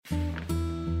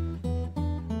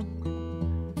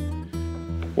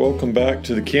Welcome back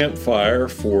to the campfire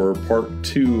for part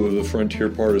 2 of the Frontier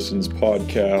Partisans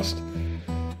podcast.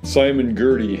 Simon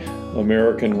Girty,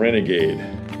 American Renegade.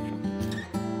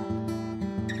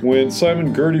 When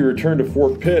Simon Girty returned to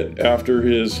Fort Pitt after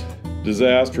his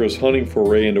disastrous hunting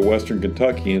foray into western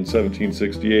Kentucky in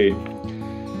 1768,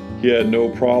 he had no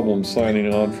problem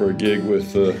signing on for a gig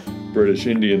with the British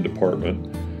Indian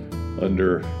Department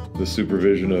under the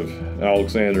supervision of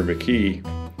Alexander McKee.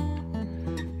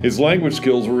 His language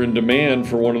skills were in demand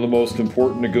for one of the most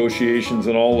important negotiations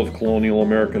in all of colonial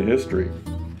American history.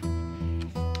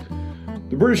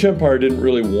 The British Empire didn't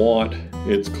really want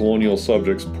its colonial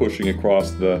subjects pushing across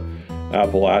the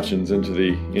Appalachians into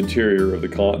the interior of the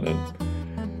continent.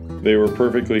 They were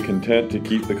perfectly content to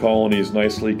keep the colonies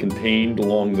nicely contained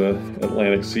along the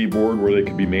Atlantic seaboard where they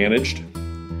could be managed.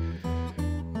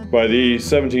 By the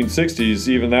 1760s,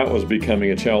 even that was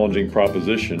becoming a challenging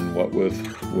proposition, what with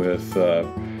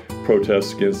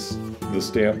protests against the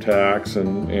stamp tax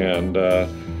and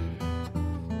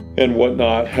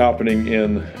whatnot happening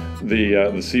in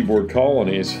the seaboard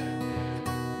colonies.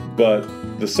 But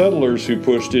the settlers who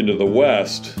pushed into the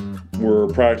West were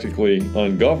practically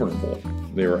ungovernable.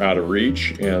 They were out of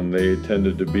reach, and they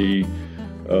tended to be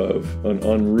of an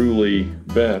unruly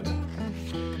bent.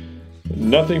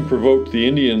 Nothing provoked the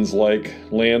Indians like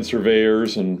land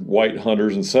surveyors and white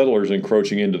hunters and settlers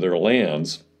encroaching into their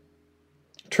lands.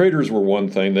 Traders were one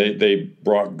thing. They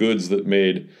brought goods that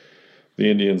made the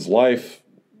Indians' life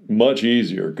much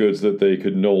easier, goods that they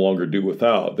could no longer do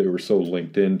without. They were so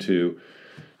linked into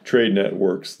trade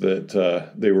networks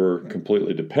that they were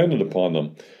completely dependent upon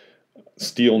them.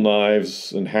 Steel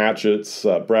knives and hatchets,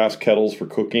 brass kettles for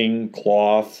cooking,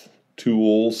 cloth,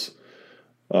 tools,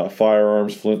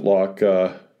 firearms, flintlock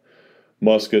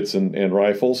muskets and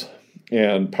rifles,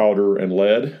 and powder and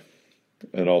lead,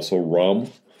 and also rum.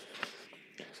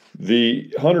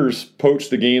 The hunters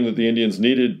poached the game that the Indians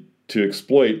needed to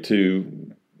exploit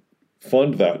to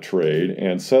fund that trade,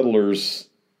 and settlers,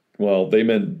 well, they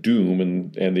meant doom,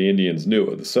 and the Indians knew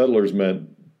it. The settlers meant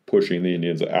pushing the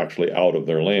Indians actually out of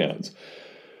their lands.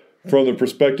 From the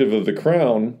perspective of the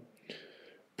Crown,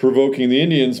 provoking the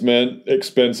Indians meant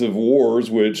expensive wars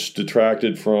which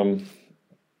detracted from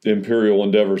imperial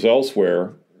endeavors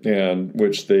elsewhere, and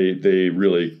which they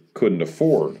really couldn't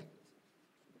afford.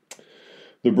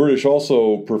 The British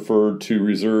also preferred to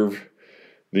reserve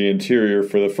the interior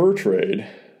for the fur trade,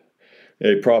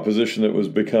 a proposition that was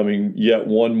becoming yet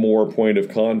one more point of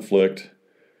conflict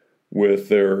with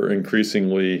their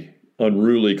increasingly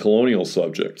unruly colonial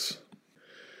subjects.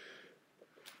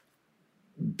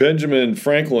 Benjamin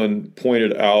Franklin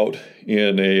pointed out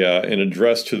in an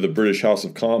address to the British House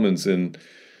of Commons in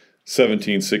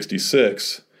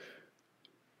 1766,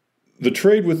 "The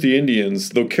trade with the Indians,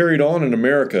 though carried on in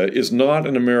America, is not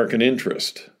an American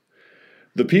interest.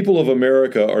 The people of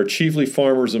America are chiefly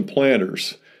farmers and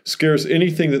planters. Scarce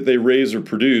anything that they raise or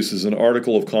produce is an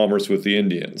article of commerce with the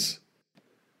Indians.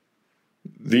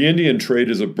 The Indian trade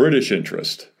is a British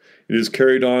interest. It is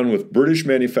carried on with British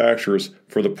manufacturers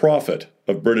for the profit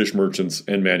of British merchants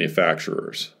and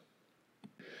manufacturers."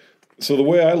 So the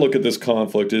way I look at this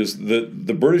conflict is that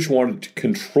the British wanted to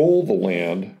control the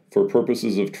land for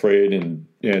purposes of trade and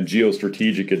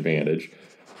geostrategic advantage.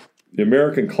 The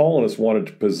American colonists wanted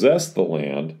to possess the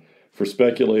land for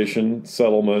speculation,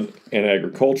 settlement, and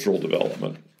agricultural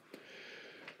development.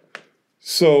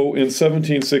 So in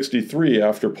 1763,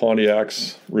 after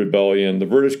Pontiac's rebellion, the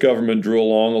British government drew a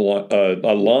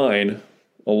line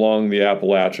along the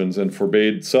Appalachians and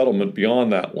forbade settlement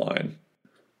beyond that line.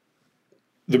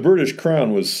 The British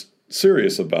Crown was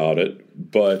serious about it,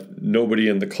 but nobody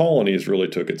in the colonies really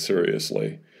took it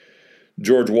seriously.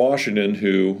 George Washington,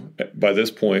 who by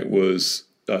this point was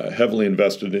heavily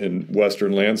invested in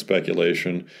Western land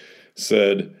speculation,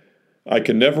 said, "I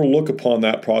can never look upon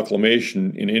that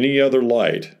proclamation in any other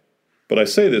light, but I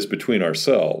say this between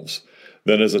ourselves,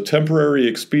 than as a temporary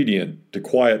expedient to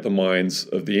quiet the minds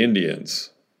of the Indians."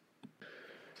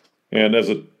 And as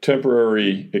a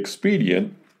temporary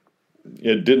expedient,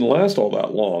 it didn't last all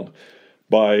that long.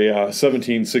 By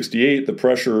 1768, the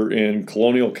pressure in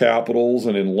colonial capitals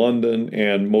and in London,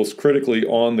 and most critically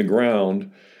on the ground,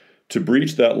 to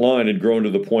breach that line had grown to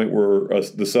the point where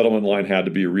the settlement line had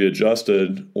to be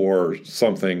readjusted or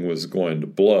something was going to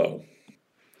blow.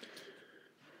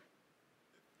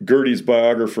 Girty's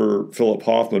biographer, Philip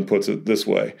Hoffman, puts it this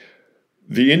way: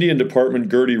 "The Indian department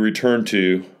Girty returned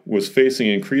to was facing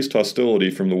increased hostility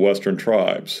from the western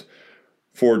tribes.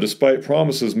 For despite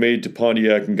promises made to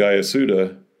Pontiac and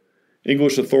Gayasuda,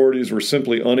 English authorities were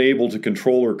simply unable to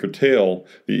control or curtail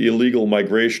the illegal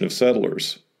migration of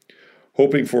settlers.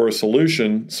 Hoping for a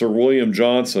solution, Sir William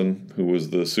Johnson, who was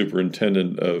the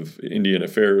superintendent of Indian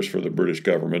Affairs for the British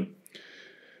government,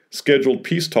 scheduled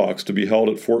peace talks to be held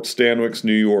at Fort Stanwix,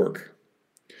 New York.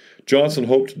 Johnson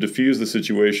hoped to defuse the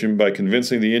situation by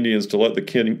convincing the Indians to let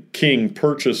the king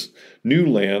purchase new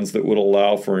lands that would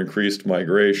allow for increased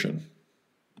migration.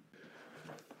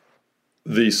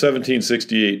 The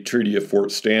 1768 Treaty of Fort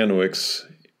Stanwix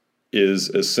is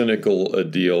as cynical a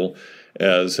deal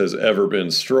as has ever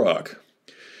been struck,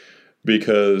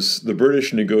 because the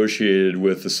British negotiated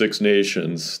with the Six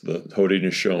Nations, the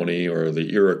Haudenosaunee or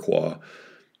the Iroquois,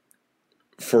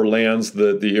 for lands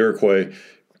that the Iroquois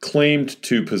claimed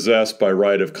to possess by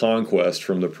right of conquest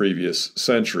from the previous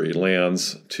century,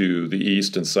 lands to the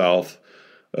east and south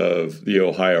of the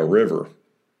Ohio River.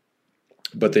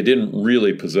 But they didn't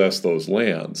really possess those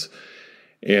lands,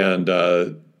 and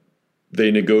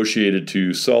they negotiated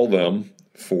to sell them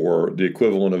for the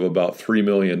equivalent of about $3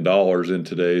 million in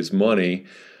today's money,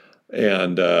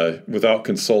 and without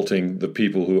consulting the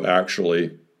people who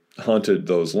actually hunted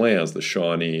those lands, the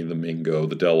Shawnee, the Mingo,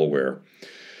 the Delaware.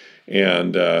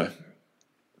 And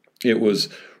it was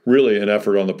really an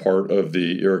effort on the part of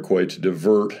the Iroquois to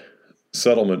divert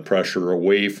settlement pressure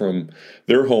away from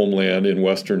their homeland in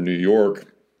western New York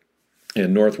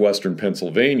and northwestern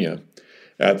Pennsylvania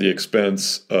at the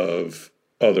expense of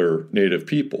other native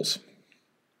peoples.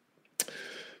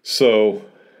 So,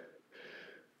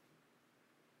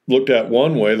 looked at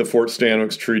one way, the Fort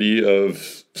Stanwix Treaty of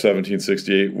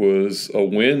 1768 was a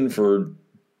win for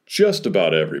just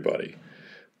about everybody.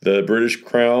 The British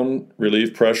Crown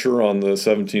relieved pressure on the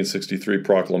 1763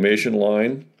 Proclamation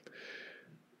line.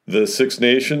 The Six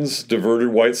Nations diverted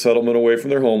white settlement away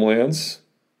from their homelands,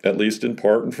 at least in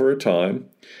part and for a time.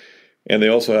 And they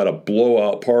also had a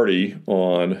blowout party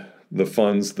on the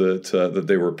funds that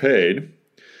they were paid.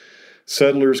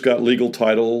 Settlers got legal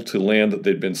title to land that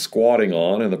they'd been squatting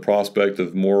on and the prospect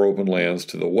of more open lands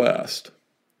to the west.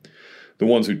 The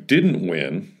ones who didn't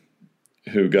win,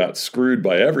 who got screwed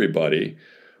by everybody,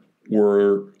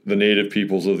 were the native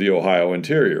peoples of the Ohio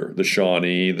interior, the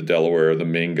Shawnee, the Delaware, the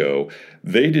Mingo.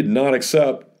 They did not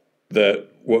accept that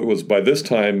what was by this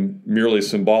time merely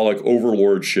symbolic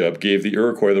overlordship gave the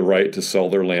Iroquois the right to sell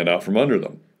their land out from under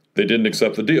them. They didn't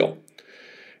accept the deal.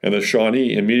 And the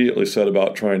Shawnee immediately set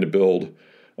about trying to build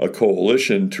a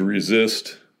coalition to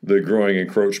resist the growing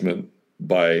encroachment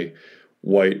by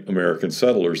white American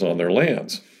settlers on their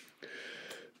lands.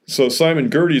 So Simon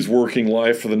Girty's working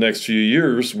life for the next few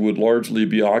years would largely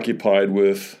be occupied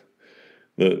with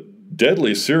the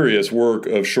deadly serious work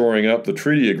of shoring up the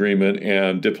treaty agreement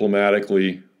and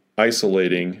diplomatically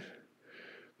isolating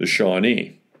the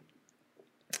Shawnee.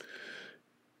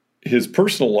 His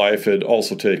personal life had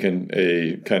also taken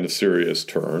a kind of serious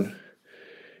turn.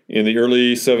 In the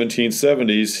early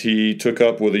 1770s, he took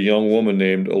up with a young woman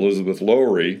named Elizabeth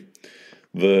Lowry,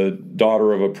 the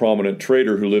daughter of a prominent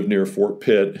trader who lived near Fort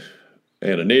Pitt,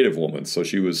 and a native woman. So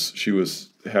she was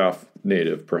half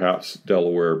native, perhaps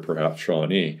Delaware, perhaps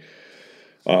Shawnee.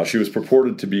 She was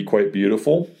purported to be quite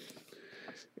beautiful.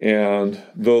 And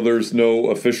though there's no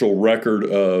official record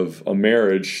of a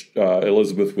marriage,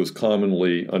 Elizabeth was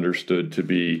commonly understood to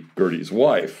be Girty's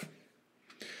wife.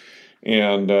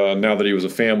 And now that he was a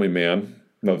family man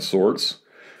of sorts,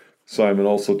 Simon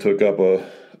also took up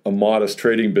a modest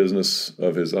trading business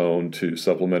of his own to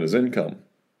supplement his income.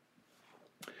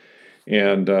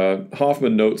 And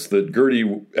Hoffman notes that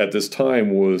Girty at this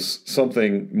time was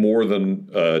something more than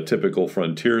a typical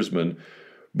frontiersman,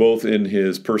 both in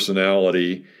his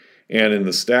personality and in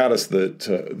the status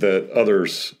that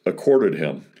others accorded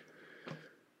him.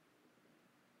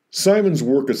 Simon's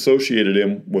work associated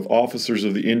him with officers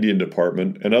of the Indian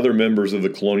Department and other members of the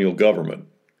colonial government,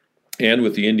 and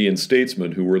with the Indian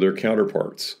statesmen who were their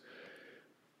counterparts.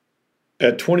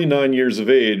 At 29 years of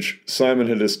age, Simon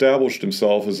had established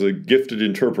himself as a gifted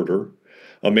interpreter,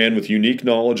 a man with unique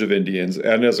knowledge of Indians,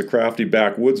 and as a crafty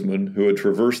backwoodsman who had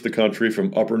traversed the country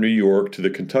from upper New York to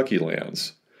the Kentucky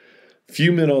lands.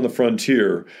 Few men on the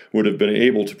frontier would have been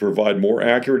able to provide more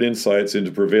accurate insights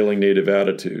into prevailing native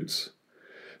attitudes.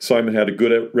 Simon had a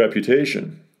good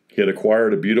reputation. He had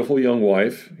acquired a beautiful young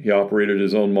wife, he operated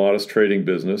his own modest trading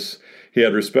business, he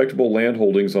had respectable land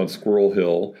holdings on Squirrel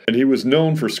Hill, and he was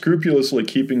known for scrupulously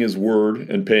keeping his word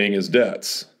and paying his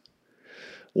debts.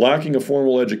 Lacking a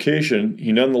formal education,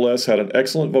 he nonetheless had an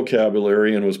excellent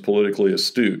vocabulary and was politically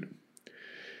astute.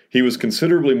 He was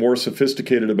considerably more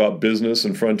sophisticated about business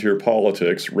and frontier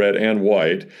politics, red and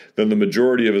white, than the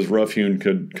majority of his rough-hewn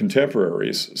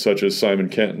contemporaries, such as Simon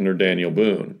Kenton or Daniel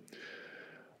Boone.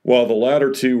 While the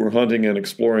latter two were hunting and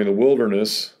exploring the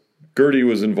wilderness, Girty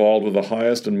was involved with the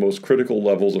highest and most critical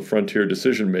levels of frontier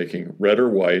decision-making, red or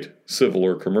white, civil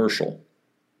or commercial.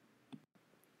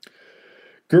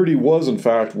 Girty was, in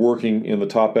fact, working in the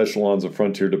top echelons of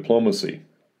frontier diplomacy,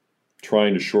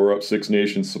 trying to shore up Six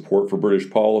Nations support for British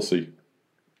policy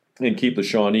and keep the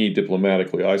Shawnee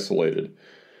diplomatically isolated.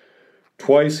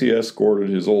 Twice he escorted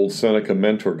his old Seneca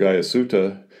mentor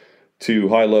Gayasuta to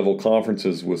high-level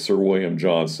conferences with Sir William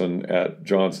Johnson at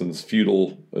Johnson's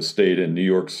feudal estate in New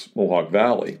York's Mohawk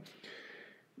Valley.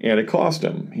 And it cost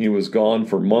him. He was gone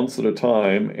for months at a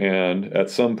time, and at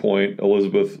some point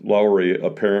Elizabeth Lowry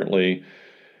apparently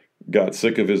got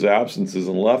sick of his absences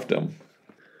and left him.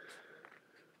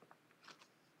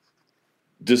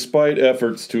 Despite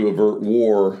efforts to avert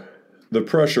war, the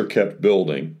pressure kept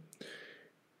building,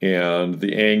 and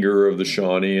the anger of the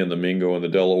Shawnee and the Mingo and the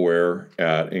Delaware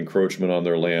at encroachment on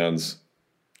their lands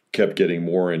kept getting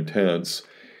more intense.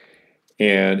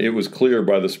 And it was clear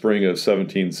by the spring of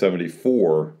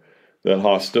 1774 that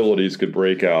hostilities could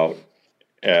break out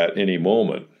at any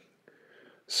moment.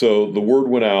 So the word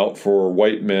went out for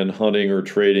white men hunting or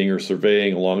trading or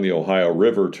surveying along the Ohio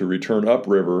River to return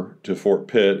upriver to Fort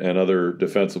Pitt and other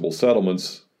defensible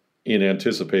settlements in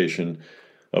anticipation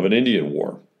of an Indian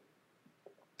war.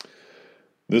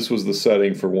 This was the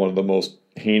setting for one of the most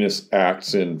heinous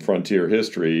acts in frontier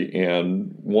history,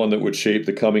 and one that would shape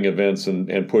the coming events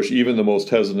and push even the most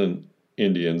hesitant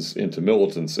Indians into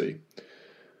militancy.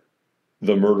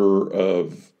 The murder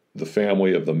of the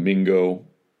family of the Mingo,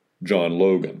 John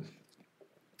Logan.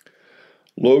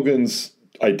 Logan's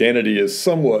identity is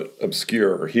somewhat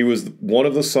obscure. He was one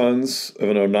of the sons of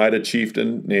an Oneida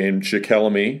chieftain named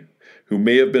Shikellamy, who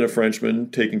may have been a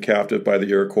Frenchman taken captive by the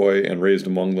Iroquois and raised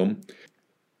among them,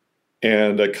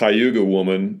 and a Cayuga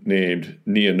woman named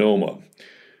Neonoma.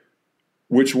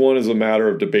 Which one is a matter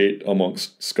of debate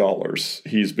amongst scholars.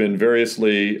 He's been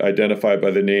variously identified by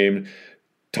the name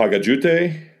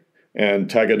Tagajute and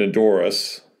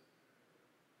Taganadorus,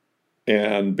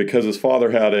 and because his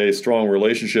father had a strong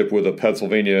relationship with a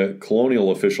Pennsylvania colonial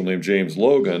official named James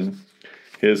Logan,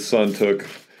 his son took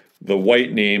the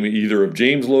white name either of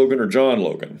James Logan or John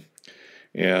Logan,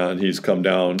 and he's come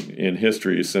down in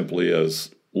history simply as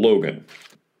Logan.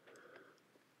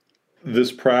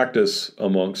 This practice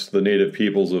amongst the native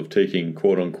peoples of taking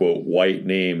quote-unquote white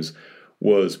names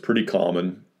was pretty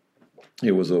common.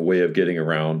 It was a way of getting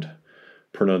around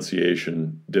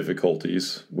pronunciation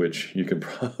difficulties, which you can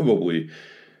probably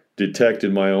detect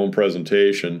in my own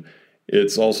presentation.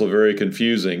 It's also very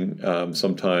confusing.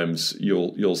 Sometimes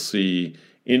you'll see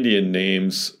Indian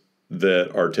names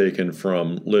that are taken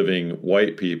from living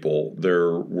white people.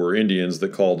 There were Indians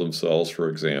that called themselves, for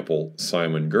example,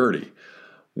 Simon Girty,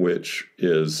 which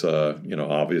is,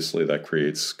 obviously that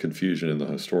creates confusion in the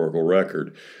historical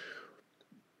record.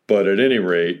 But at any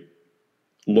rate,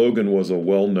 Logan was a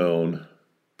well-known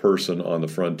person on the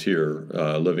frontier,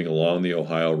 living along the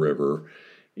Ohio River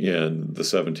in the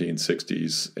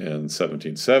 1760s and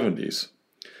 1770s.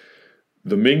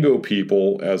 The Mingo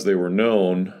people, as they were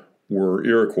known, were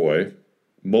Iroquois,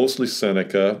 mostly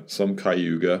Seneca, some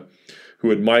Cayuga, who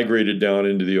had migrated down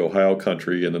into the Ohio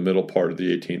country in the middle part of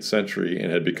the 18th century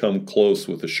and had become close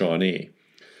with the Shawnee.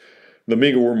 The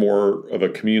Mingo were more of a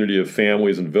community of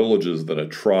families and villages than a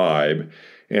tribe,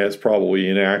 and it's probably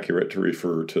inaccurate to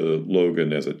refer to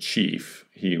Logan as a chief.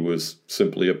 He was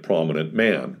simply a prominent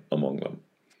man among them.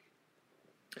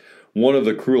 One of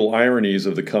the cruel ironies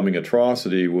of the coming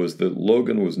atrocity was that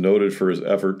Logan was noted for his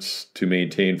efforts to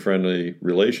maintain friendly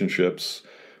relationships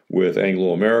with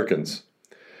Anglo-Americans.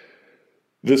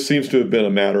 This seems to have been a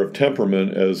matter of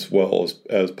temperament as well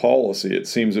as policy. It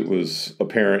seems it was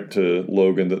apparent to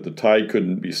Logan that the tide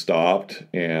couldn't be stopped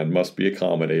and must be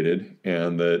accommodated,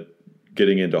 and that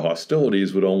getting into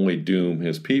hostilities would only doom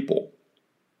his people.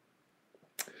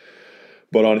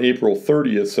 But on April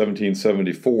 30th,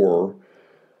 1774,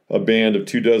 a band of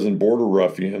 24 border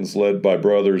ruffians led by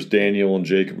brothers Daniel and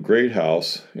Jacob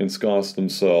Greathouse ensconced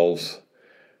themselves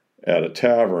at a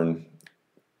tavern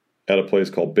at a place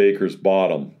called Baker's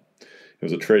Bottom. It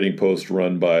was a trading post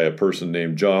run by a person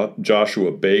named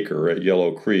Joshua Baker at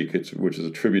Yellow Creek, which is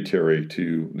a tributary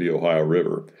to the Ohio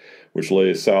River, which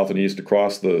lay south and east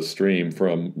across the stream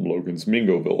from Logan's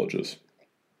Mingo villages.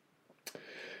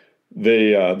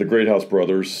 The Greathouse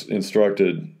brothers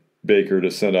instructed Baker to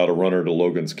send out a runner to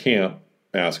Logan's camp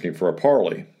asking for a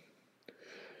parley.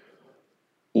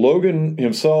 Logan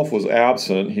himself was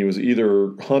absent. He was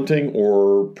either hunting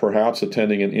or perhaps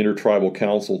attending an intertribal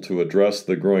council to address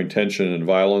the growing tension and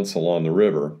violence along the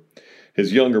river.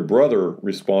 His younger brother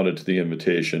responded to the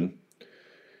invitation,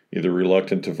 either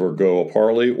reluctant to forego a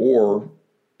parley or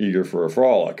eager for a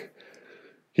frolic.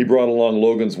 He brought along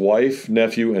Logan's wife,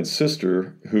 nephew, and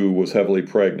sister, who was heavily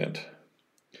pregnant.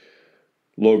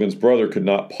 Logan's brother could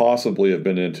not possibly have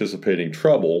been anticipating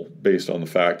trouble based on the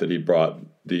fact that he brought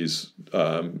these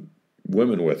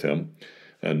women with him,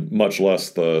 and much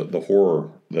less the horror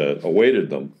that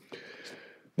awaited them.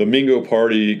 The Mingo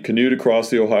party canoed across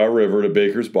the Ohio River to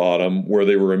Baker's Bottom, where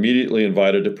they were immediately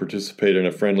invited to participate in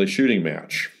a friendly shooting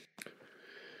match.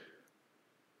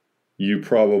 You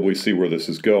probably see where this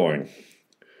is going.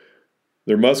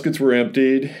 Their muskets were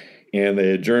emptied, and they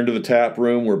adjourned to the tap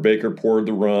room where Baker poured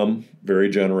the rum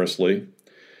very generously,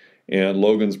 and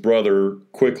Logan's brother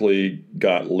quickly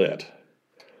got lit.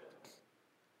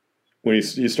 When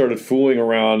he started fooling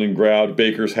around and grabbed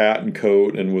Baker's hat and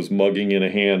coat and was mugging in a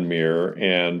hand mirror,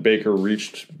 and Baker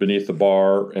reached beneath the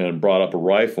bar and brought up a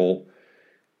rifle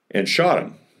and shot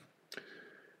him.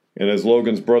 And as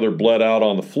Logan's brother bled out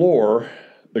on the floor,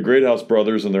 the Greathouse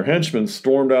brothers and their henchmen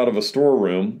stormed out of a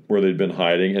storeroom where they'd been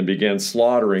hiding and began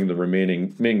slaughtering the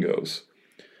remaining Mingos.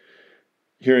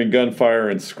 Hearing gunfire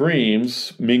and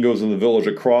screams, Mingos in the village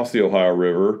across the Ohio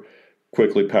River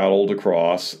quickly paddled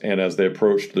across, and as they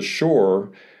approached the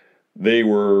shore, they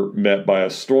were met by a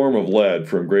storm of lead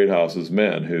from Greathouse's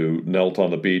men, who knelt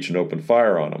on the beach and opened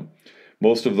fire on them.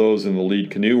 Most of those in the lead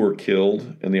canoe were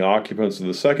killed, and the occupants of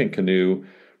the second canoe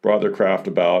brought their craft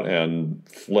about and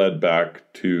fled back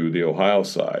to the Ohio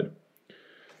side.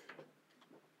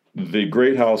 The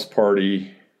Greathouse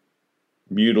party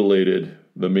mutilated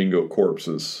the Mingo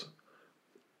corpses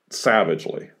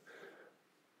savagely.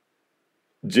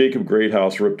 Jacob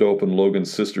Greathouse ripped open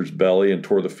Logan's sister's belly and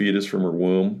tore the fetus from her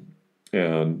womb,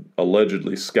 and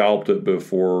allegedly scalped it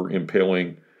before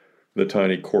impaling the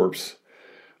tiny corpse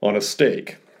on a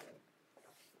stake.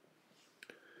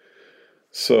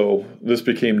 So this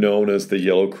became known as the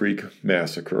Yellow Creek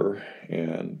Massacre,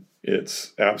 and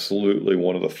it's absolutely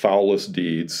one of the foulest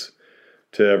deeds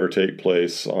to ever take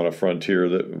place on a frontier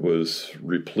that was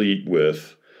replete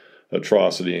with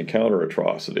atrocity and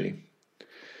counter-atrocity.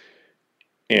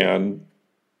 And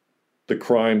the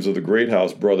crimes of the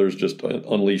Greathouse brothers just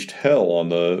unleashed hell on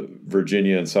the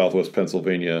Virginia and southwest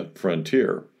Pennsylvania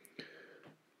frontier.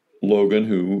 Logan,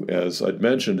 who, as I'd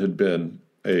mentioned, had been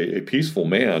a peaceful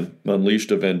man,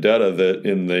 unleashed a vendetta that,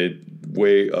 in the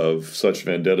way of such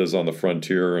vendettas on the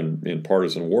frontier and in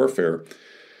partisan warfare,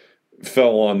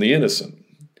 fell on the innocent.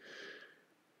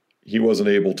 He wasn't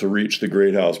able to reach the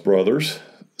Greathouse brothers,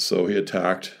 so he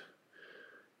attacked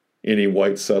any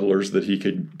white settlers that he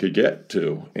could get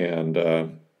to.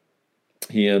 And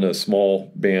he and a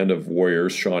small band of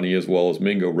warriors, Shawnee as well as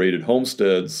Mingo, raided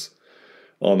homesteads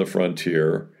on the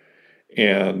frontier.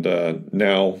 And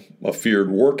now a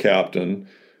feared war captain,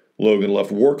 Logan left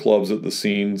war clubs at the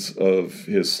scenes of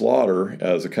his slaughter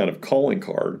as a kind of calling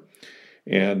card.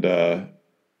 And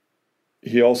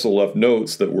he also left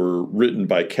notes that were written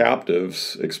by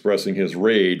captives expressing his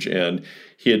rage, and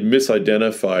he had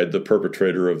misidentified the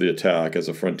perpetrator of the attack as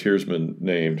a frontiersman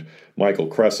named Michael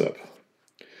Cressup.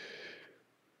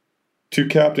 To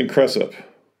Captain Cressup,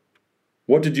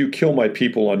 what did you kill my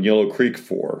people on Yellow Creek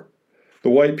for? The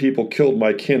white people killed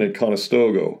my kin at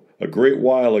Conestoga a great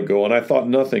while ago, and I thought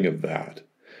nothing of that.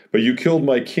 But you killed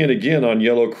my kin again on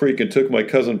Yellow Creek and took my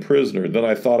cousin prisoner. Then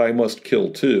I thought I must kill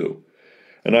too.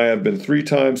 And I have been 3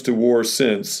 times to war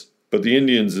since, but the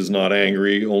Indians is not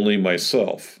angry, only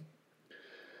myself.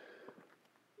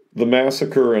 The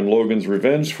massacre and Logan's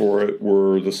revenge for it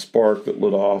were the spark that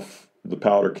lit off the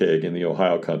powder keg in the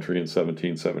Ohio country in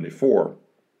 1774.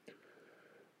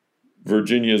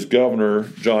 Virginia's governor,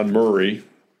 John Murray,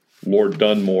 Lord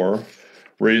Dunmore,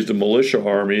 raised a militia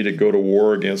army to go to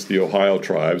war against the Ohio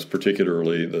tribes,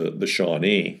 particularly the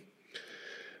Shawnee.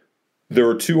 There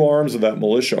were 2 arms of that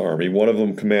militia army, one of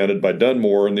them commanded by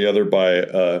Dunmore and the other by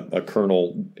a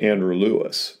Colonel Andrew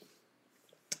Lewis.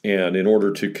 And in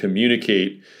order to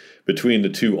communicate between the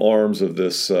 2 arms of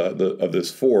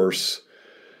this force,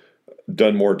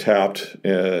 Dunmore tapped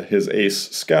his ace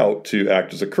scout to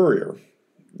act as a courier.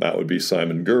 That would be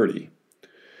Simon Girty.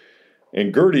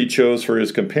 And Girty chose for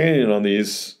his companion on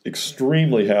these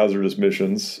extremely hazardous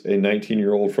missions a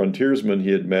 19-year-old frontiersman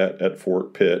he had met at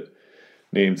Fort Pitt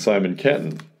named Simon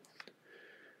Kenton.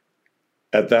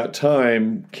 At that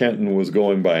time, Kenton was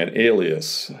going by an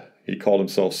alias. He called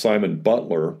himself Simon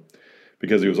Butler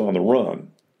because he was on the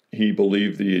run. He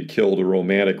believed that he had killed a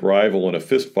romantic rival in a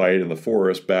fistfight in the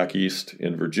forest back east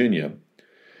in Virginia.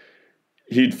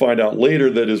 He'd find out later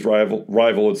that his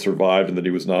rival had survived and that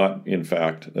he was not, in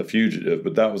fact, a fugitive,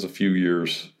 but that was a few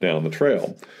years down the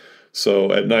trail.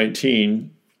 So at 19,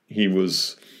 he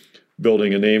was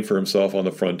building a name for himself on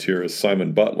the frontier as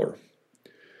Simon Butler.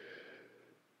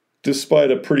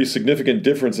 Despite a pretty significant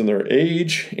difference in their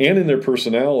age and in their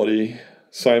personality,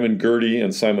 Simon Girty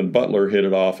and Simon Butler hit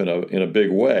it off in a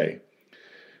big way.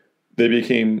 They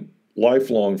became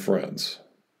lifelong friends.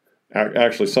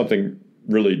 Actually, something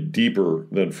really deeper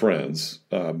than friends,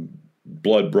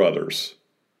 blood brothers.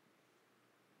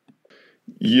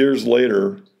 Years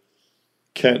later,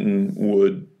 Kenton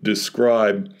would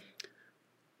describe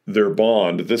their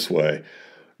bond this way: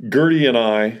 Girty and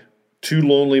I, two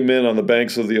lonely men on the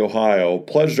banks of the Ohio,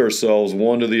 pledged ourselves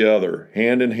one to the other,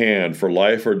 hand in hand, for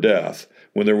life or death,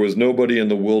 when there was nobody in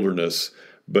the wilderness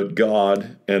but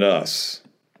God and us.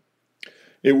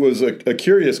 It was a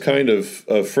curious kind of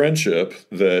friendship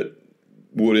that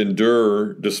would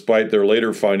endure despite their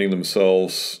later finding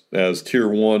themselves as Tier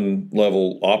 1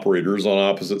 level operators on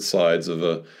opposite sides of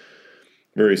a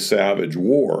very savage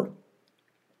war.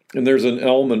 And there's an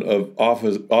element of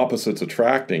opposites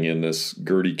attracting in this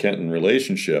Girty-Kenton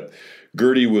relationship.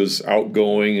 Girty was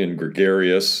outgoing and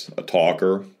gregarious, a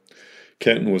talker.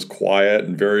 Kenton was quiet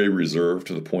and very reserved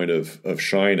to the point of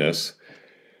shyness.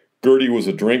 Girty was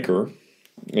a drinker,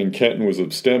 and Kenton was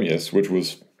abstemious, which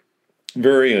was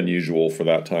very unusual for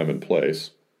that time and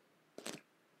place.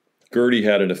 Girty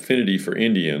had an affinity for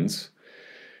Indians,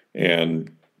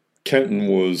 and Kenton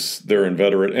was their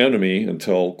inveterate enemy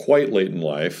until quite late in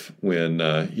life, when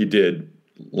he did,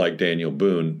 like Daniel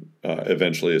Boone,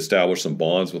 eventually establish some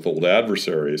bonds with old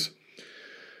adversaries.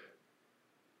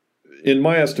 In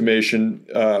my estimation,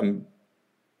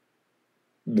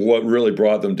 what really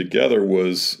brought them together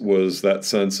was that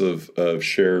sense of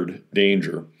shared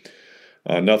danger.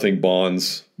 Nothing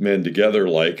bonds men together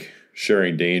like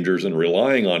sharing dangers and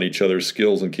relying on each other's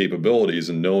skills and capabilities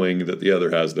and knowing that the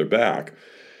other has their back.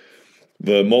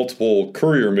 The multiple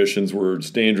courier missions were as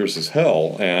dangerous as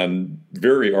hell and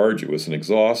very arduous and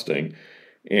exhausting,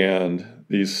 and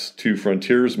these two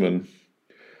frontiersmen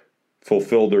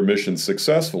fulfilled their missions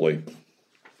successfully.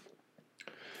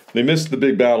 They missed the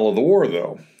big battle of the war,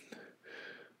 though.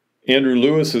 Andrew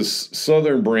Lewis's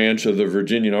southern branch of the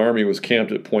Virginian Army was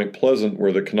camped at Point Pleasant,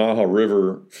 where the Kanawha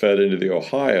River fed into the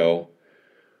Ohio,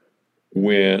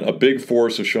 when a big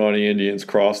force of Shawnee Indians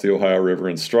crossed the Ohio River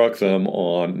and struck them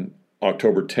on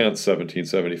October 10th,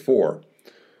 1774.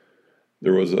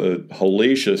 There was a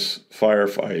hellacious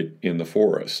firefight in the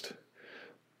forest.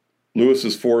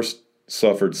 Lewis's force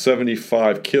suffered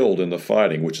 75 killed in the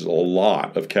fighting, which is a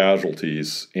lot of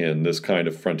casualties in this kind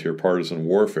of frontier partisan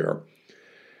warfare.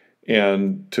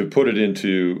 And to put it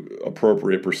into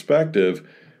appropriate perspective,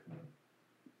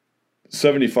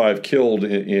 75 killed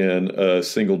in a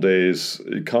single day's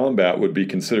combat would be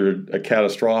considered a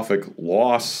catastrophic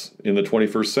loss in the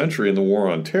 21st century in the War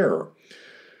on Terror.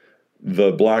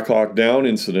 The Black Hawk Down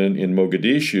incident in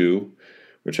Mogadishu,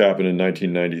 which happened in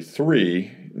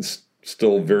 1993, is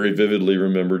still very vividly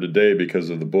remembered today because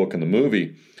of the book and the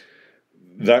movie.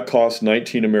 That cost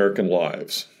 19 American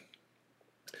lives.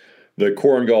 The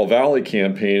Korengal Valley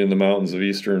campaign in the mountains of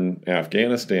eastern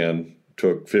Afghanistan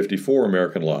took 54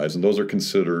 American lives, and those are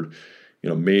considered,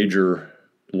 major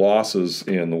losses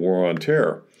in the War on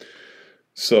Terror.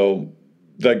 So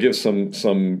that gives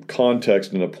some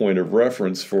context and a point of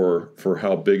reference for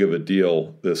how big of a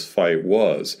deal this fight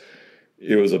was.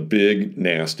 It was a big,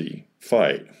 nasty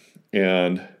fight.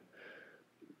 And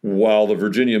while the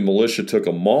Virginia militia took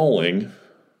a mauling,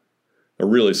 a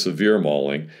really severe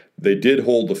mauling, they did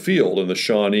hold the field, and the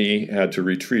Shawnee had to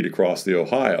retreat across the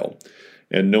Ohio.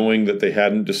 And knowing that they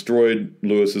hadn't destroyed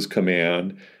Lewis's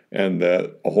command and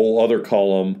that a whole other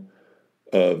column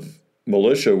of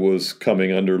militia was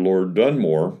coming under Lord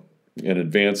Dunmore and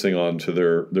advancing onto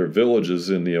their villages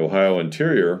in the Ohio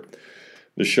interior,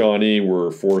 the Shawnee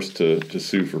were forced to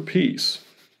sue for peace.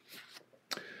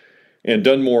 And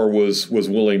Dunmore was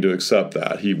willing to accept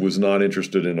that. He was not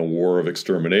interested in a war of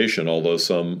extermination, although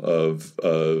some of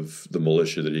the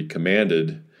militia that he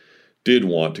commanded did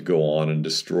want to go on and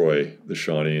destroy the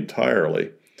Shawnee entirely.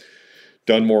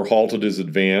 Dunmore halted his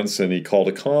advance, and he called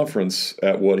a conference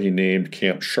at what he named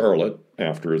Camp Charlotte,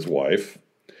 after his wife.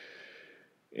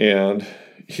 And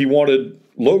he wanted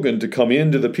Logan to come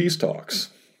into the peace talks.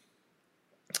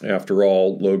 After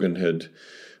all, Logan had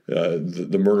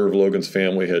the murder of Logan's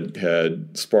family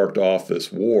had sparked off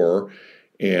this war,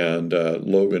 and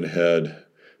Logan had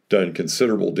done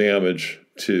considerable damage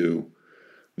to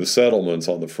the settlements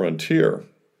on the frontier.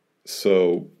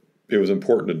 So it was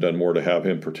important to Dunmore to have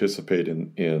him participate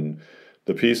in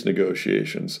the peace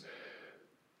negotiations.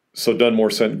 So Dunmore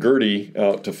sent Girty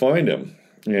out to find him.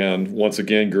 And once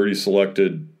again, Girty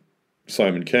selected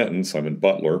Simon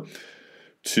Butler,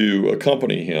 to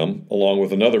accompany him, along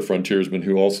with another frontiersman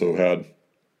who also had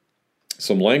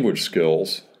some language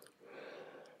skills.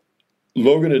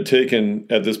 Logan had taken,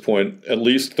 at this point, at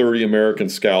least 30 American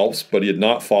scalps, but he had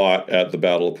not fought at the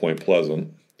Battle of Point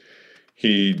Pleasant.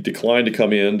 He declined to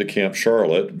come in to Camp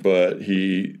Charlotte, but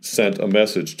he sent a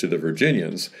message to the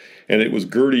Virginians, and it was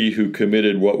Girty who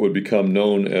committed what would become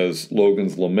known as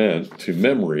Logan's Lament to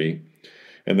memory,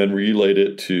 and then relayed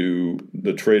it to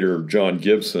the traitor John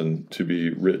Gibson to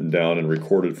be written down and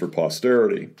recorded for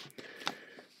posterity.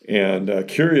 And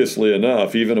curiously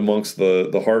enough, even amongst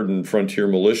the hardened frontier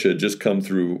militia just come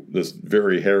through this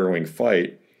very harrowing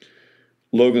fight,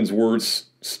 Logan's words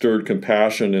stirred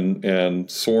compassion and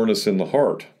soreness in the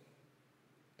heart.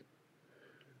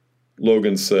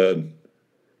 Logan said,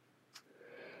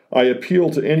 "I appeal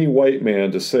to any white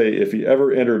man to say if he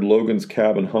ever entered Logan's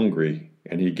cabin hungry,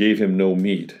 and he gave him no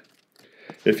meat,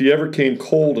 if he ever came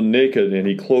cold and naked, and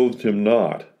he clothed him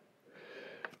not.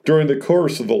 During the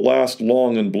course of the last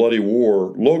long and bloody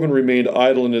war, Logan remained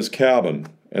idle in his cabin,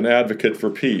 an advocate for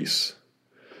peace.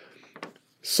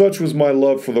 Such was my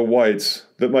love for the whites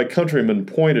that my countrymen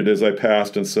pointed as I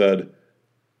passed and said,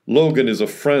 'Logan is a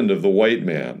friend of the white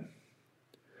man.'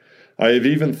 I have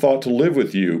even thought to live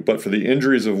with you, but for the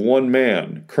injuries of one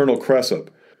man, Colonel Cressup,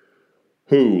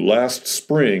 who, last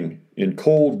spring, in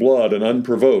cold blood and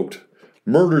unprovoked,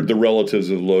 murdered the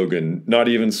relatives of Logan, not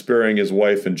even sparing his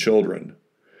wife and children.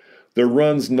 There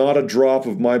runs not a drop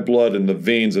of my blood in the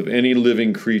veins of any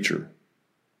living creature.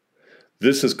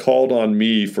 This has called on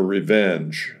me for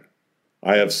revenge.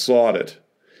 I have sought it.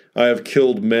 I have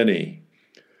killed many.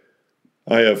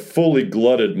 I have fully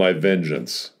glutted my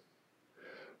vengeance.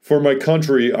 For my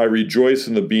country I rejoice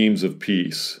in the beams of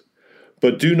peace,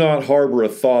 but do not harbor a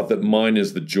thought that mine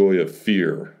is the joy of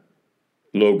fear.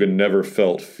 Logan never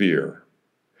felt fear.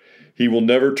 He will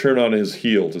never turn on his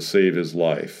heel to save his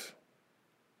life.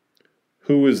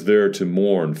 Who is there to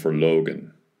mourn for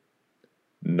Logan?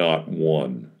 Not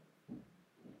one."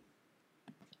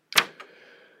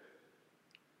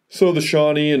 So the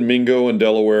Shawnee and Mingo and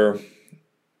Delaware,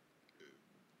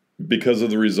 because of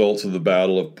the results of the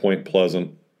Battle of Point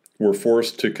Pleasant, were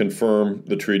forced to confirm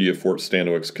the Treaty of Fort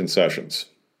Stanwix's concessions,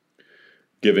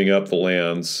 giving up the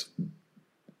lands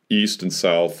east and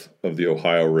south of the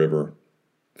Ohio River,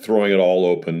 throwing it all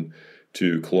open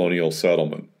to colonial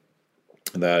settlement.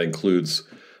 And that includes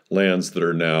lands that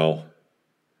are now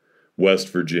West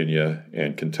Virginia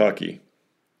and Kentucky.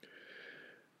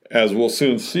 As we'll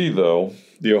soon see, though,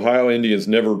 the Ohio Indians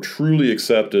never truly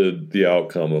accepted the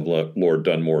outcome of Lord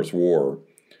Dunmore's war,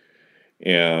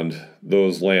 and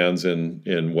those lands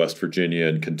in West Virginia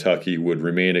and Kentucky would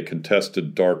remain a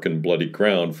contested, dark, and bloody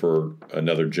ground for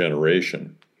another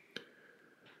generation.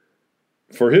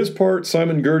 For his part,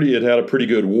 Simon Girty had had a pretty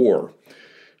good war.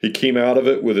 He came out of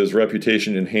it with his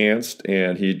reputation enhanced,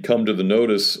 and he'd come to the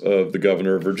notice of the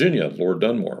governor of Virginia, Lord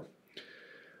Dunmore.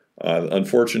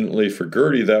 Unfortunately for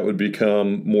Girty, that would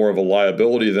become more of a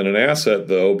liability than an asset,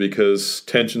 though, because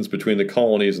tensions between the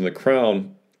colonies and the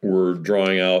crown were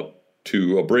drawing out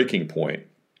to a breaking point.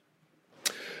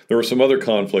 There were some other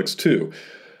conflicts, too.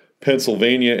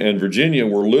 Pennsylvania and Virginia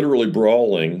were literally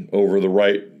brawling over the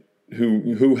right,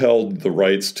 who held the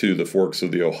rights to the forks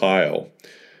of the Ohio.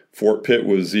 Fort Pitt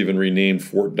was even renamed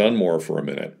Fort Dunmore for a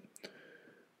minute.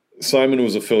 Simon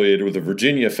was affiliated with the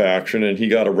Virginia faction, and he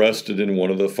got arrested in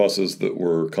one of the fusses that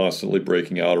were constantly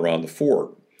breaking out around the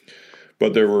fort.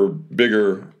 But there were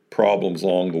bigger problems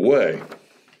along the way.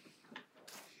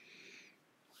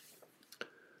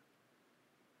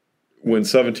 When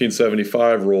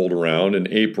 1775 rolled around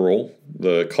in April,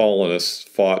 the colonists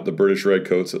fought the British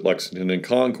Redcoats at Lexington and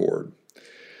Concord.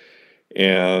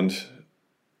 And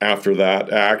after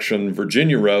that action,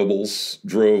 Virginia rebels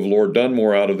drove Lord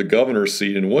Dunmore out of the governor's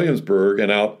seat in Williamsburg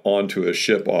and out onto a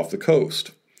ship off the coast.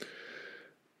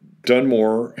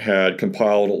 Dunmore had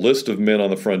compiled a list of men on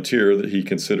the frontier that he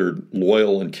considered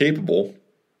loyal and capable,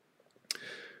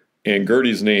 and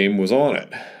Girty's name was on it.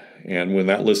 And when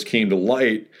that list came to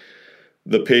light,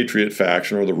 the Patriot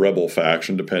faction, or the rebel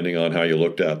faction, depending on how you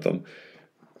looked at them,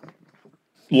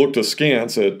 looked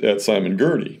askance at Simon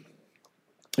Girty.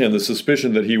 And the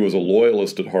suspicion that he was a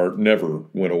loyalist at heart never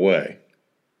went away.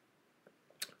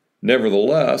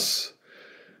 Nevertheless,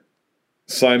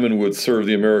 Simon would serve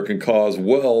the American cause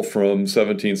well from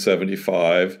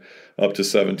 1775 up to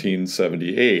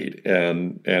 1778,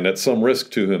 and at some risk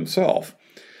to himself.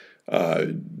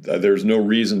 There's no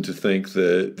reason to think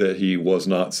that he was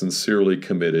not sincerely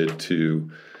committed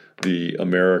to the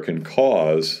American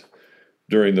cause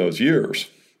during those years.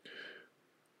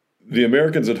 The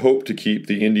Americans had hoped to keep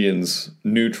the Indians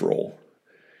neutral,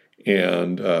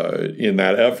 and in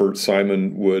that effort,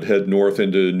 Simon would head north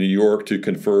into New York to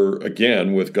confer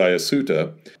again with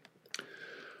Gayasuta.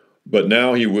 But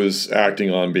now he was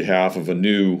acting on behalf of a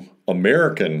new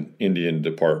American Indian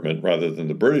Department rather than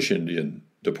the British Indian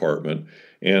Department,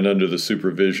 and under the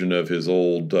supervision of his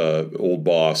old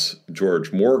boss,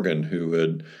 George Morgan, who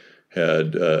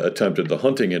had attempted the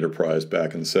hunting enterprise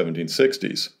back in the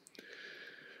 1760s.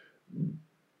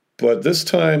 But this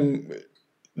time,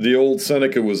 the old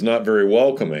Seneca was not very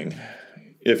welcoming.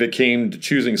 If it came to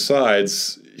choosing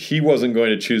sides, he wasn't going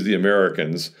to choose the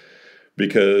Americans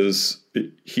because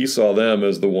he saw them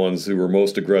as the ones who were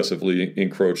most aggressively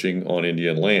encroaching on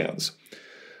Indian lands.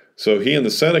 So he and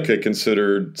the Seneca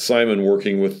considered Simon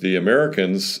working with the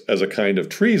Americans as a kind of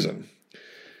treason.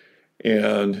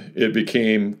 And it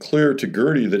became clear to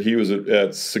Girty that he was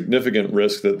at significant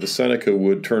risk that the Seneca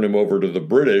would turn him over to the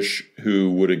British,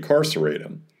 who would incarcerate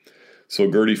him. So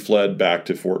Girty fled back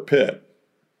to Fort Pitt.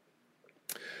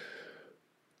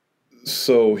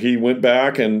 So he went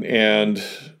back and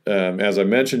as I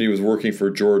mentioned, he was working for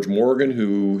George Morgan,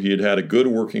 who he had a good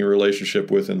working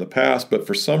relationship with in the past, but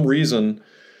for some reason,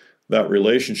 that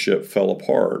relationship fell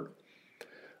apart.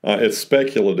 It's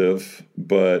speculative,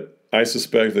 but I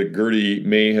suspect that Girty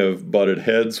may have butted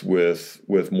heads with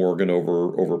Morgan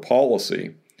over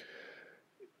policy.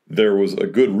 There was a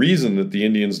good reason that the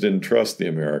Indians didn't trust the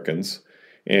Americans,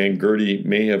 and Girty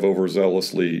may have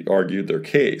overzealously argued their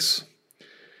case.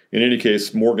 In any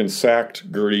case, Morgan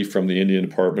sacked Girty from the Indian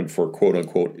Department for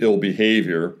quote-unquote ill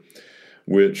behavior,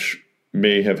 which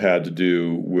may have had to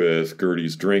do with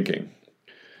Girty's drinking.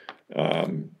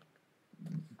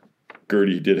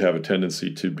 Girty did have a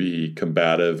tendency to be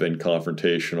combative and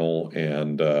confrontational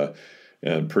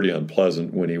and pretty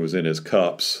unpleasant when he was in his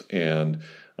cups, and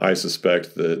I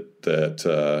suspect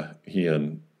that he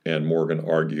and Morgan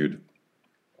argued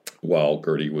while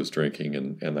Girty was drinking,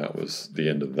 and that was the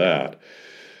end of that.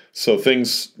 So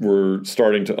things were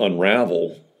starting to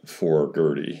unravel for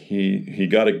Girty. He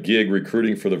got a gig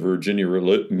recruiting for the Virginia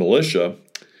militia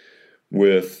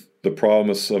with the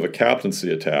promise of a captaincy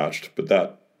attached, but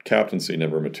that captaincy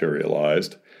never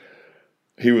materialized.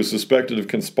 He was suspected of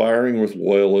conspiring with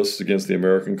loyalists against the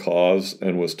American cause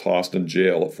and was tossed in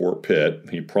jail at Fort Pitt.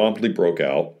 He promptly broke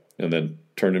out and then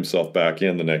turned himself back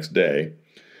in the next day.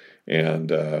 And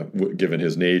given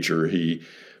his nature, he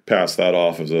passed that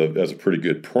off as a pretty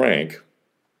good prank.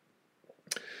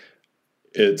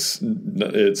 It's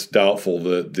doubtful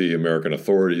that the American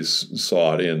authorities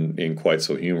saw it in quite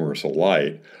so humorous a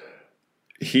light.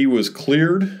 He was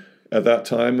cleared at that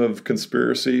time of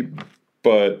conspiracy,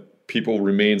 but people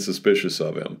remained suspicious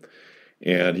of him,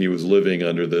 and he was living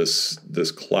under this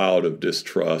cloud of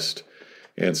distrust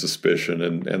and suspicion,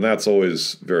 and that's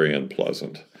always very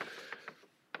unpleasant.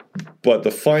 But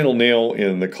the final nail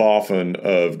in the coffin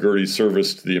of Girty's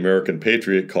service to the American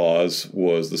Patriot cause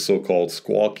was the so-called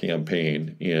Squaw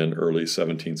Campaign in early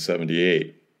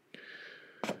 1778.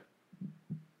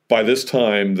 By this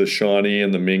time, the Shawnee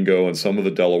and the Mingo and some of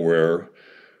the Delaware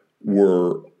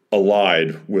were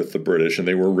allied with the British, and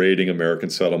they were raiding American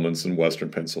settlements in western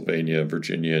Pennsylvania,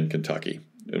 Virginia, and Kentucky,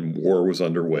 and war was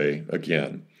underway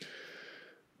again.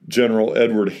 General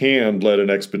Edward Hand led an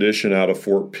expedition out of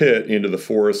Fort Pitt into the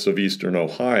forests of eastern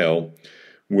Ohio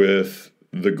with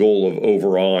the goal of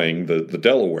overawing the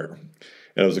Delaware.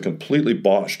 And it was a completely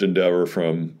botched endeavor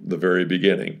from the very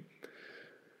beginning.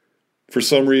 For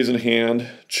some reason, Hand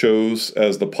chose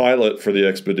as the pilot for the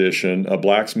expedition a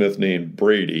blacksmith named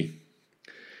Brady.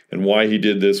 And why he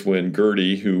did this when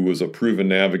Girty, who was a proven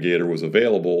navigator, was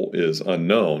available is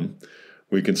unknown.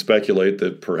 We can speculate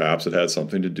that perhaps it had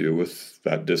something to do with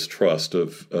that distrust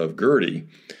of Girty.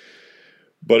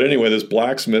 But anyway, this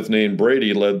blacksmith named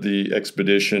Brady led the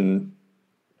expedition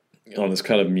on this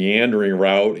kind of meandering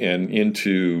route and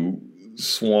into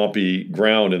swampy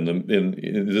ground.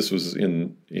 This was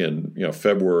in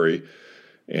February,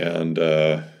 and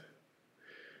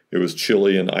it was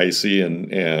chilly and icy,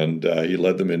 and he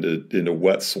led them into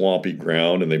wet, swampy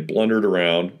ground, and they blundered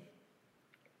around.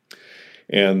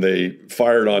 And they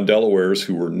fired on Delawares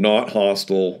who were not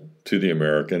hostile to the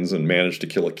Americans and managed to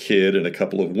kill a kid and a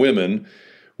couple of women,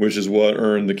 which is what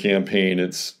earned the campaign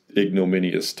its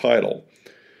ignominious title.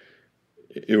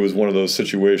 It was one of those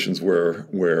situations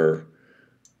where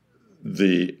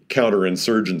the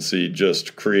counterinsurgency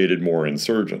just created more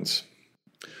insurgents.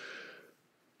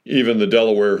 Even the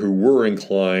Delaware who were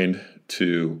inclined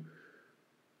to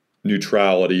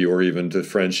neutrality or even to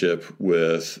friendship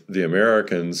with the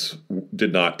Americans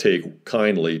did not take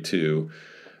kindly to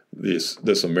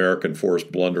this American force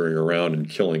blundering around and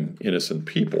killing innocent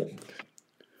people.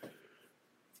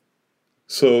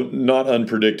 So, not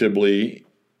unpredictably,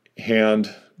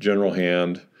 General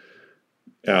Hand,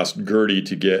 asked Girty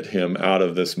to get him out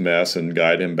of this mess and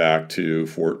guide him back to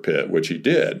Fort Pitt, which he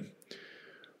did.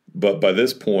 But by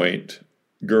this point,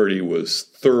 Girty was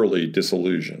thoroughly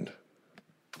disillusioned.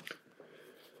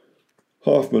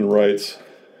 Hoffman writes,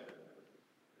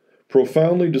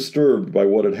 profoundly disturbed by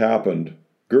what had happened,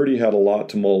 Girty had a lot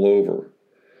to mull over.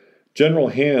 General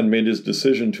Hand made his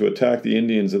decision to attack the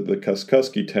Indians at the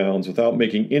Kaskaskia towns without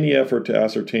making any effort to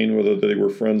ascertain whether they were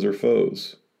friends or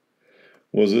foes.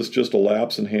 Was this just a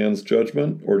lapse in Hand's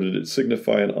judgment, or did it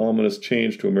signify an ominous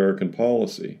change to American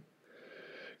policy?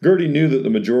 Girty knew that the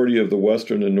majority of the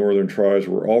western and northern tribes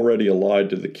were already allied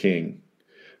to the king.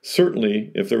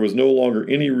 Certainly, if there was no longer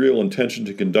any real intention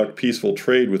to conduct peaceful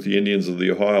trade with the Indians of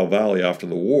the Ohio Valley after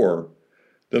the war,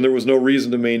 then there was no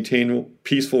reason to maintain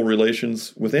peaceful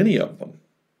relations with any of them.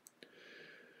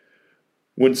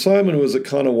 When Simon was at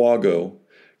Caughnawaga,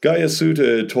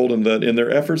 Gayasuta had told him that in their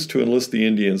efforts to enlist the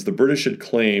Indians, the British had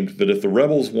claimed that if the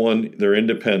rebels won their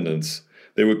independence,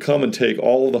 they would come and take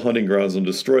all of the hunting grounds and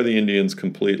destroy the Indians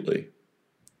completely.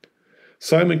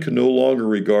 Simon could no longer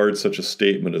regard such a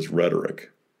statement as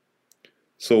rhetoric.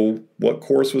 So what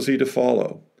course was he to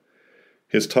follow?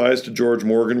 His ties to George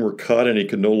Morgan were cut, and he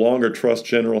could no longer trust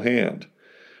General Hand.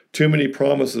 Too many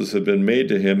promises had been made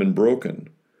to him and broken.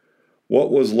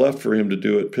 What was left for him to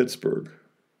do at Pittsburgh?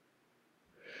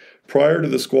 Prior to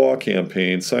the Squaw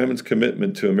campaign, Simon's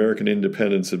commitment to American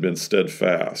independence had been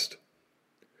steadfast.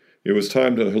 It was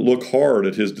time to look hard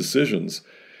at his decisions,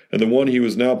 and the one he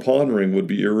was now pondering would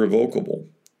be irrevocable.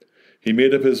 He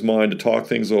made up his mind to talk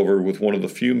things over with one of the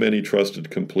few men he trusted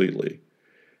completely.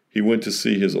 He went to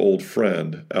see his old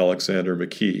friend, Alexander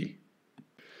McKee.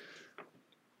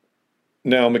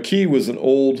 Now, McKee was an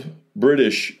old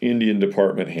British Indian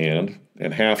Department hand,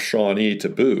 and half Shawnee to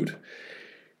boot.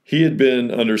 He had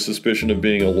been under suspicion of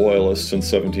being a loyalist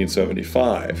since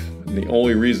 1775, and the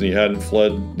only reason he hadn't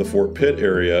fled the Fort Pitt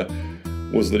area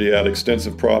was that he had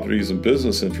extensive properties and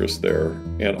business interests there,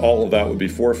 and all of that would be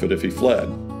forfeit if he fled.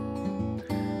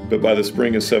 But by the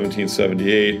spring of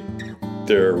 1778,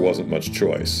 there wasn't much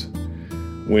choice.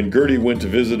 When Girty went to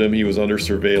visit him, he was under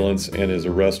surveillance and his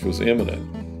arrest was imminent.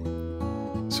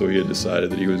 So he had decided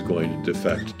that he was going to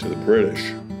defect to the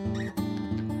British.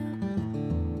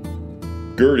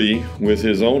 Girty, with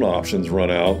his own options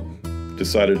run out,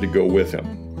 decided to go with him.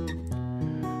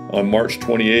 On March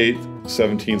 28,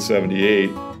 1778,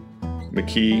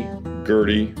 McKee,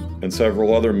 Girty, and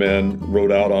several other men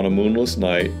rode out on a moonless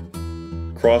night,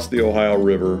 crossed the Ohio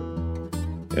River,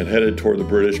 and headed toward the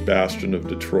British bastion of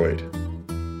Detroit.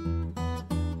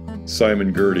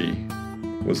 Simon Girty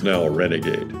was now a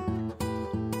renegade.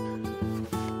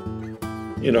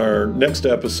 In our next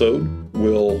episode,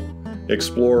 we'll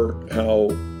explore how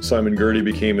Simon Girty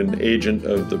became an agent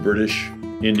of the British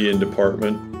Indian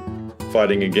Department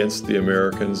fighting against the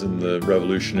Americans in the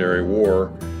Revolutionary War,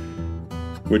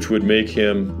 which would make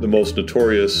him the most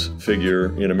notorious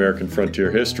figure in American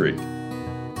frontier history.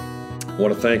 I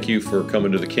want to thank you for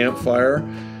coming to the campfire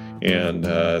and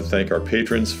thank our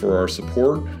patrons for our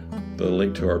support. The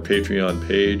link to our Patreon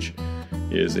page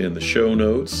is in the show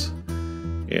notes,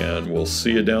 and we'll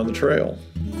see you down the trail.